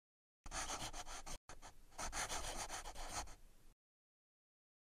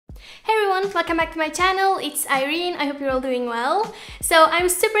Hey everyone, welcome back to my channel. It's Irene. I hope you're all doing well. So I'm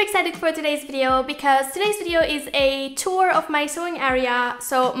super excited for today's video because today's video is a tour of my sewing area.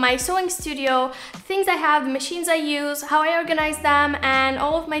 So my sewing studio, things I have, the machines I use, how I organize them, and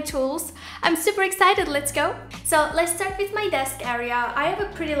all of my tools. I'm super excited, let's go. So let's start with my desk area. I have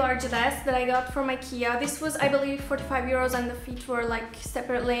a pretty large desk that I got from IKEA. This was, I believe, 45 euros and the feet were like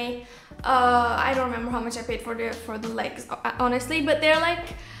separately. I don't remember how much I paid for the legs, honestly, but they're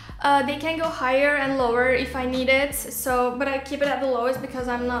like, they can go higher and lower if I need it, so but I keep it at the lowest because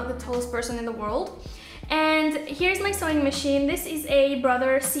I'm not the tallest person in the world. And here's my sewing machine. This is a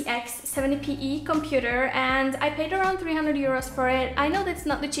Brother CX70PE computer and I paid around 300 euros for it. I know that's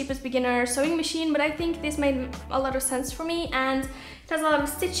not the cheapest beginner sewing machine, but I think this made a lot of sense for me, and it has a lot of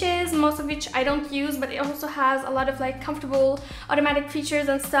stitches, most of which I don't use, but it also has a lot of like comfortable automatic features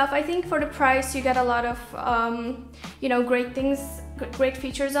and stuff. I think for the price you get a lot of you know, great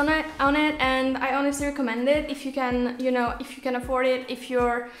features on it, and I honestly recommend it if you can, you know, if you can afford it, if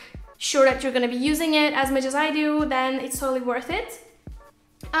you're sure that you're going to be using it as much as I do, then it's totally worth it.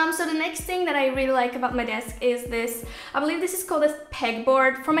 So the next thing that I really like about my desk is this, I believe this is called a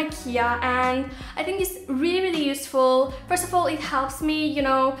pegboard from IKEA, and I think it's really useful. First of all, it helps me, you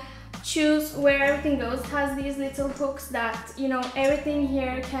know, choose where everything goes. It has these little hooks that, you know, everything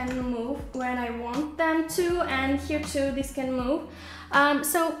here can move when I want them to, and here too this can move.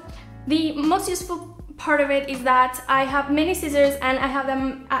 So the most useful part of it is that I have mini scissors and I have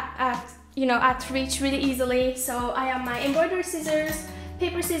them at reach really easily. So I have my embroidery scissors,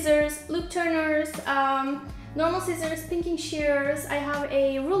 paper scissors, loop turners, normal scissors, pinking shears. I have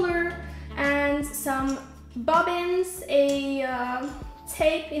a ruler and some bobbins, a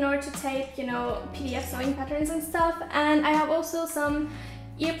tape in order to tape, you know, PDF sewing patterns and stuff, and I have also some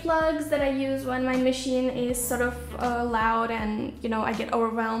earplugs that I use when my machine is sort of loud and, you know, I get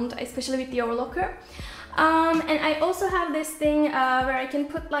overwhelmed, especially with the overlocker. And I also have this thing where I can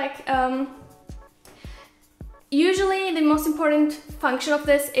put like, usually the most important function of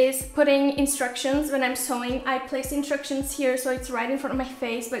this is putting instructions when I'm sewing. I place instructions here so it's right in front of my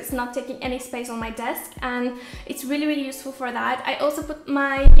face, but it's not taking any space on my desk, and it's really useful for that. I also put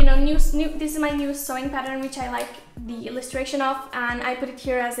my, you know, this is my new sewing pattern, which I like the illustration of, and I put it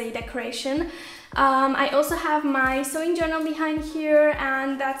here as a decoration. I also have my sewing journal behind here,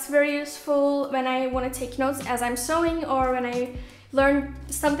 and that's very useful when I want to take notes as I'm sewing, or when I learn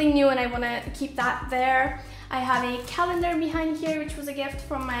something new and I want to keep that there. I have a calendar behind here, which was a gift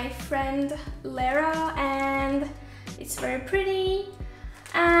from my friend Lara, and it's very pretty.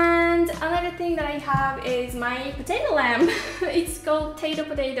 And another thing that I have is my potato lamp. It's called Tato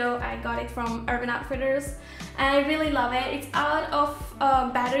Potato. I got it from Urban Outfitters and I really love it. It's out of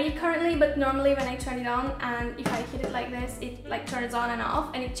battery currently, but normally when I turn it on and if I hit it like this, it like turns on and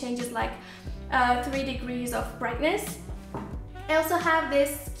off, and it changes like 3 degrees of brightness. I also have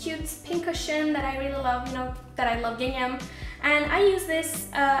this cute pink cushion that I really love, you know, that I love gingham, and I use this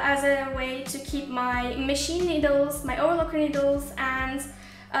as a way to keep my machine needles, my overlocker needles, and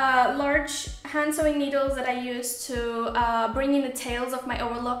large hand sewing needles that I use to bring in the tails of my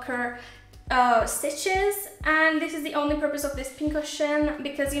overlocker stitches. And this is the only purpose of this pink cushion,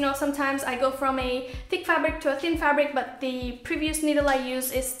 because, you know, sometimes I go from a thick fabric to a thin fabric, but the previous needle I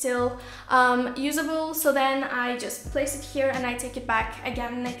use is still usable, so then I just place it here and I take it back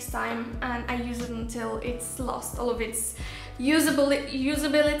again next time, and I use it until it's lost all of its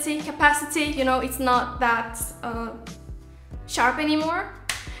usability capacity, you know, it's not that sharp anymore.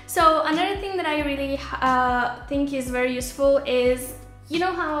 So another thing that I really think is very useful is, you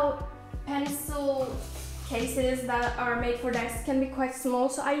know how pencil cases that are made for desks can be quite small,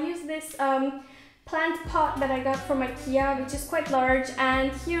 so I use this plant pot that I got from IKEA, which is quite large,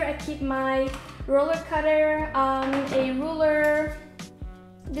 and here I keep my roller cutter, a ruler.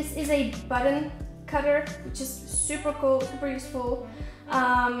 This is a button cutter, which is super cool, super useful.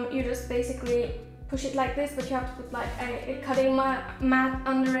 You just basically push it like this, but you have to put like a cutting mat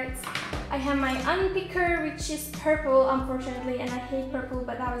under it. I have my unpicker, which is purple, unfortunately, and I hate purple,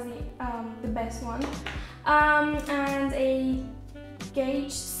 but that was the best one. And a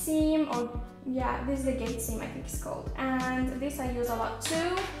gauge seam, or yeah, this is the gauge seam I think it's called, and this I use a lot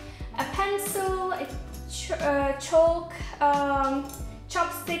too. A pencil, a chalk,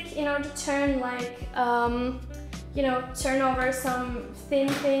 chopstick in order to turn like you know, turn over some thin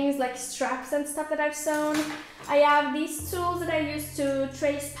things like straps and stuff that I've sewn. I have these tools that I use to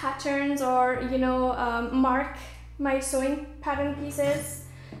trace patterns or, you know, mark my sewing pattern pieces.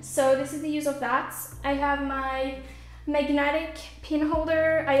 So this is the use of that. I have my magnetic pin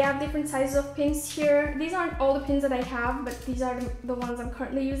holder. I have different sizes of pins here. These aren't all the pins that I have, but these are the ones I'm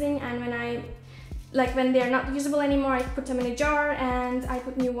currently using, and when they're not usable anymore, I put them in a jar and I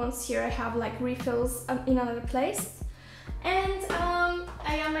put new ones here. I have like refills in another place. And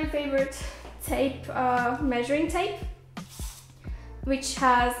I have my favorite tape, measuring tape, which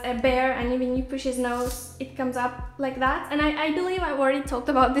has a bear, and when you push his nose, it comes up like that. And I believe I've already talked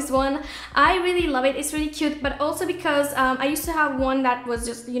about this one. I really love it. It's really cute, but also because I used to have one that was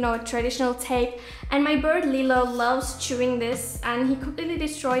just, you know, a traditional tape, and my bird Lilo loves chewing this and he completely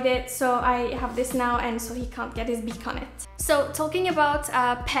destroyed it, so I have this now, and so he can't get his beak on it. So talking about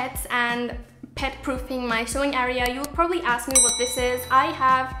pets and pet proofing my sewing area, you'll probably ask me what this is. I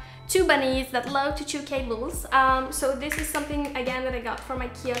have 2 bunnies that love to chew cables. So this is something again that I got from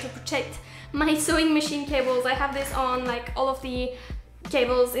IKEA to protect my sewing machine cables. I have this on like all of the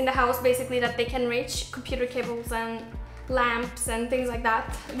cables in the house basically that they can reach, computer cables and lamps and things like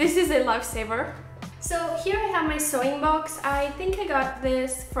that. This is a lifesaver. So here I have my sewing box. I think I got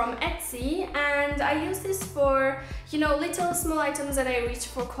this from Etsy, and I use this for, you know, little small items that I reach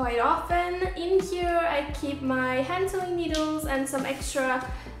for quite often. In here I keep my hand sewing needles and some extra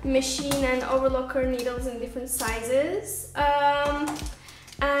machine and overlocker needles in different sizes.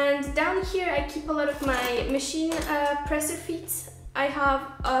 And down here I keep a lot of my machine presser feet. I have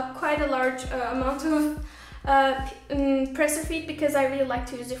quite a large amount of presser feet because I really like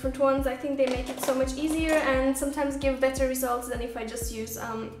to use different ones. I think they make it so much easier and sometimes give better results than if I just use,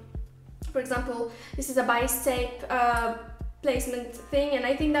 for example, this is a bias tape placement thing, and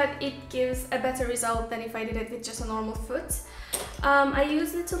I think that it gives a better result than if I did it with just a normal foot. I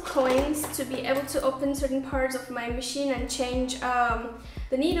use little coins to be able to open certain parts of my machine and change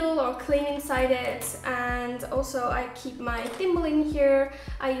the needle or clean inside it, and also I keep my thimble in here.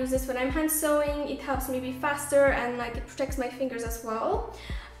 I use this when I'm hand sewing. It helps me be faster and like it protects my fingers as well.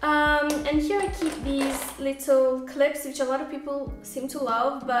 And here I keep these little clips, which a lot of people seem to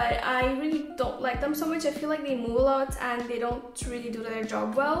love, but I really don't like them so much. I feel like they move a lot and they don't really do their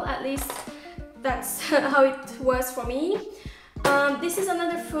job well. At least that's how it was for me. This is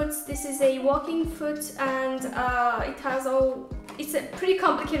another foot. This is a walking foot, and it's a pretty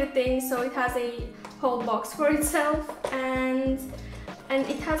complicated thing, so it has a whole box for itself, and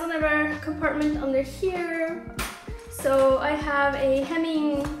it has another compartment under here. So I have a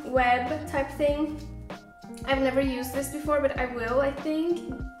hemming web type thing. I've never used this before, but I will, I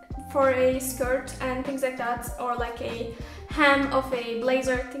think, for a skirt and things like that, or like a hem of a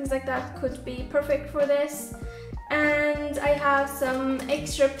blazer, things like that could be perfect for this. And I have some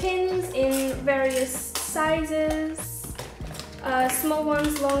extra pins in various sizes, small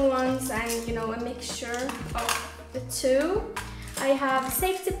ones, long ones, and you know, a mixture of the two. I have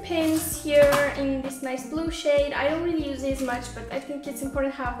safety pins here in this nice blue shade. I don't really use these much, but I think it's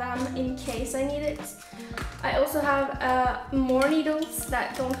important to have them in case I need it. I also have more needles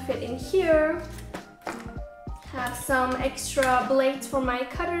that don't fit in here. Have some extra blades for my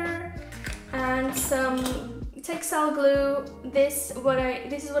cutter and some textile glue. This is what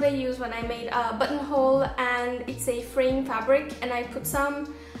I use when I made a buttonhole, and it's a fraying fabric, and I put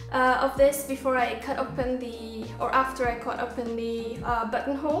some of this before I cut open after I cut open the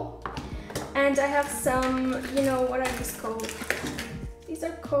buttonhole. And I have some, you know, what are these called? These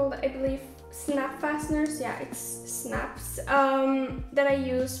are called, I believe, snap fasteners. Yeah, it's snaps that I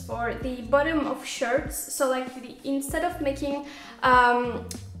use for the bottom of shirts. So like instead of making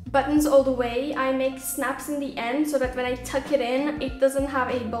buttons all the way, I make snaps in the end so that when I tuck it in, it doesn't have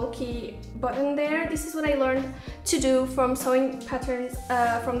a bulky button there. This is what I learned to do from sewing patterns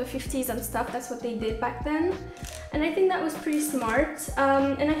from the 50s and stuff. That's what they did back then, and I think that was pretty smart.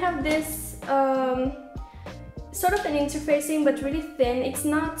 And I have this sort of an interfacing, but really thin. It's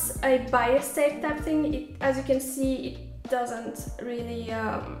not a bias tape type thing. As you can see, it doesn't really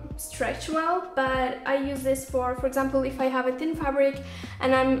stretch well, but I use this for example, if I have a thin fabric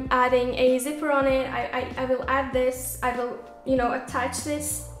and I'm adding a zipper on it, I will add this. I will, you know, attach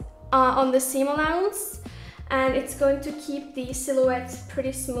this on the seam allowance, and it's going to keep the silhouette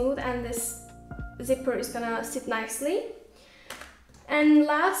pretty smooth, and this zipper is gonna sit nicely. And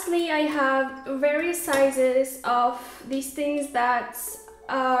lastly, I have various sizes of these things that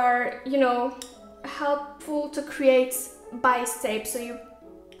are, you know, helpful to create bias tape. So you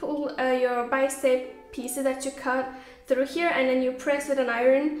pull your bias tape pieces that you cut through here, and then you press with an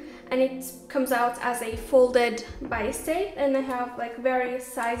iron, and it comes out as a folded bias tape. And I have like various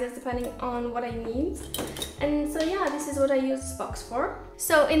sizes depending on what I need. And so yeah, this is what I use this box for.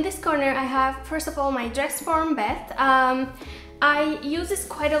 So in this corner I have, first of all, my dress form Beth. I use this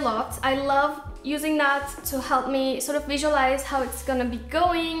quite a lot. I love using that to help me sort of visualize how it's gonna be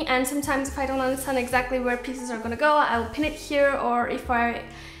going, and sometimes if I don't understand exactly where pieces are gonna go, I'll pin it here, or if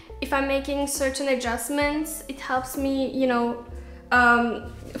I'm making certain adjustments, it helps me, you know,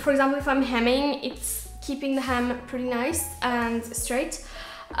 for example, if I'm hemming, it's keeping the hem pretty nice and straight.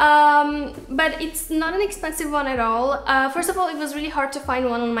 But it's not an expensive one at all. First of all, it was really hard to find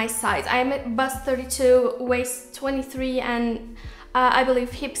one on my size. I am at bust 32, waist 23, and I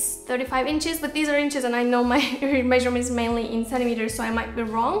believe hips 35 inches, but these are inches and I know my measurement is mainly in centimeters, so I might be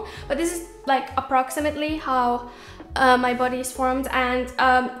wrong. But this is like approximately how my body is formed, and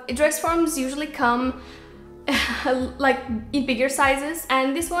dress forms usually come like in bigger sizes,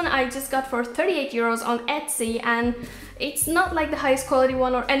 and this one I just got for 38 euros on Etsy, and it's not like the highest quality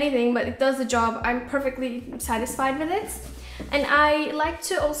one or anything, but it does the job. I'm perfectly satisfied with it. And I like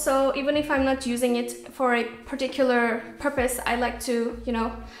to also, even if I'm not using it for a particular purpose, I like to, you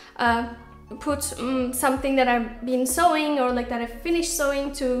know, put something that I've been sewing or like that I've finished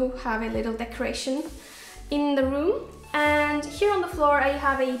sewing to have a little decoration in the room. And here on the floor I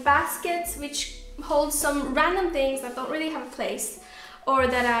have a basket which holds some random things that don't really have a place or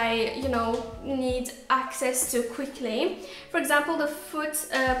that I, you know, need access to quickly. For example, the foot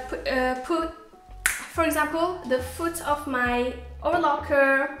of my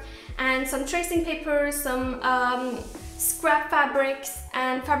overlocker, and some tracing papers, some scrap fabrics,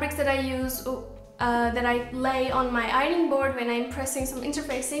 and fabrics that I use that I lay on my ironing board when I'm pressing some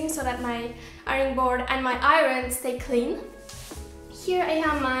interfacing so that my ironing board and my iron stay clean. Here I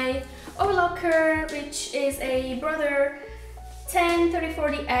have my overlocker, which is a Brother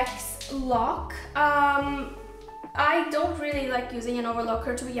 10-30-40X lock. I don't really like using an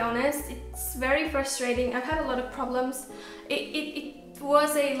overlocker, to be honest. It's very frustrating. I've had a lot of problems. It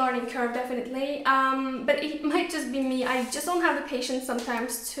was a learning curve, definitely, but it might just be me. I just don't have the patience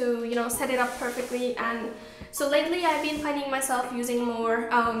sometimes to, you know, set it up perfectly, and so lately I've been finding myself using more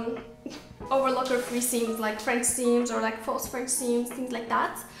overlocker free seams, like French seams or like false French seams, things like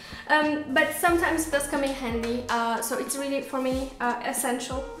that. But sometimes it does come in handy, so it's really, for me,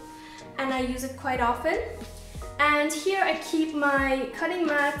 essential, and I use it quite often. And here I keep my cutting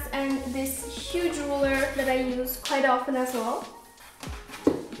mats and this huge ruler that I use quite often as well.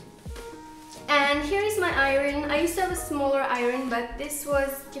 And here is my iron. I used to have a smaller iron, but this was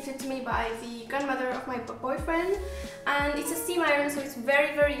gifted to me by the grandmother of my boyfriend. And it's a steam iron, so it's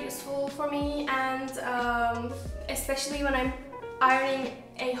very, very useful for me, and especially when I'm ironing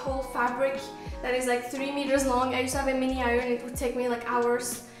a whole fabric that is like 3 meters long. I used to have a mini iron, it would take me like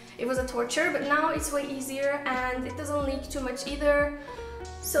hours. It was a torture, but now it's way easier and it doesn't leak too much either.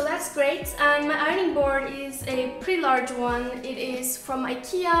 So that's great. And my ironing board is a pretty large one. It is from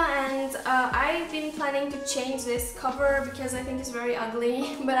IKEA, and I've been planning to change this cover because I think it's very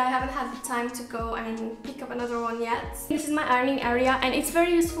ugly, but I haven't had the time to go and pick up another one yet. This is my ironing area, and it's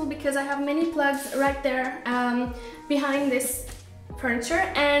very useful because I have many plugs right there behind this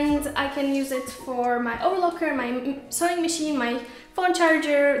furniture, and I can use it for my overlocker, my sewing machine, my phone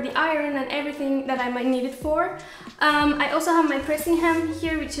charger, the iron, and everything that I might need it for. I also have my pressing hem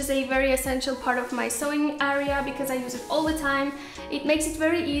here, which is a very essential part of my sewing area because I use it all the time. It makes it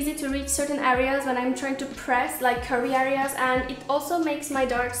very easy to reach certain areas when I'm trying to press, like curvy areas, and it also makes my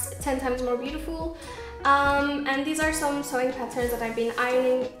darts 10 times more beautiful. And these are some sewing patterns that I've been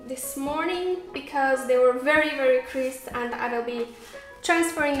ironing this morning because they were very, very creased, and I'll be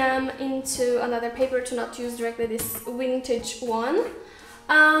transferring them into another paper to not use directly this vintage one.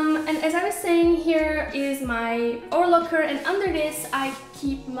 And as I was saying, here is my overlocker, and under this I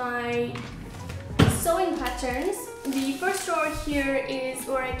keep my sewing patterns. The first drawer here is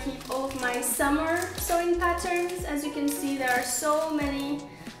where I keep all of my summer sewing patterns. As you can see, there are so many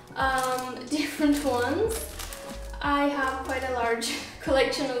different ones. I have quite a large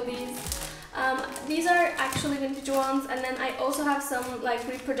collection of these. These are actually vintage ones, and then I also have some like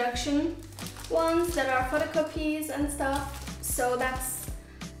reproduction ones that are photocopies and stuff, so that's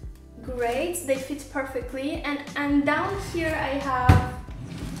great. They fit perfectly. And down here I have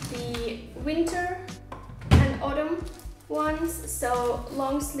the winter and autumn ones, so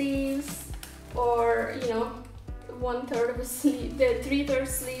long sleeves, or you know, 1/3 of a sleeve, the 3/3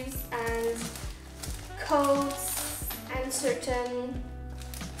 sleeves, and coats, and certain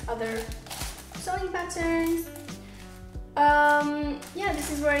other sewing patterns. Yeah,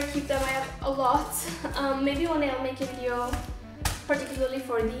 this is where I keep them. I have a lot. Maybe one day I'll make a video particularly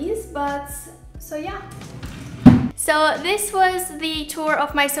for these, but so yeah. So this was the tour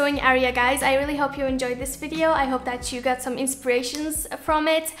of my sewing area, guys. I really hope you enjoyed this video. I hope that you got some inspirations from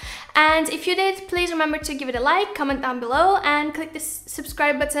it. And if you did, please remember to give it a like, comment down below, and click the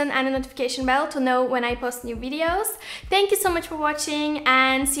subscribe button and the notification bell to know when I post new videos. Thank you so much for watching,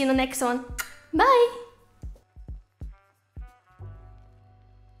 and see you in the next one. Bye!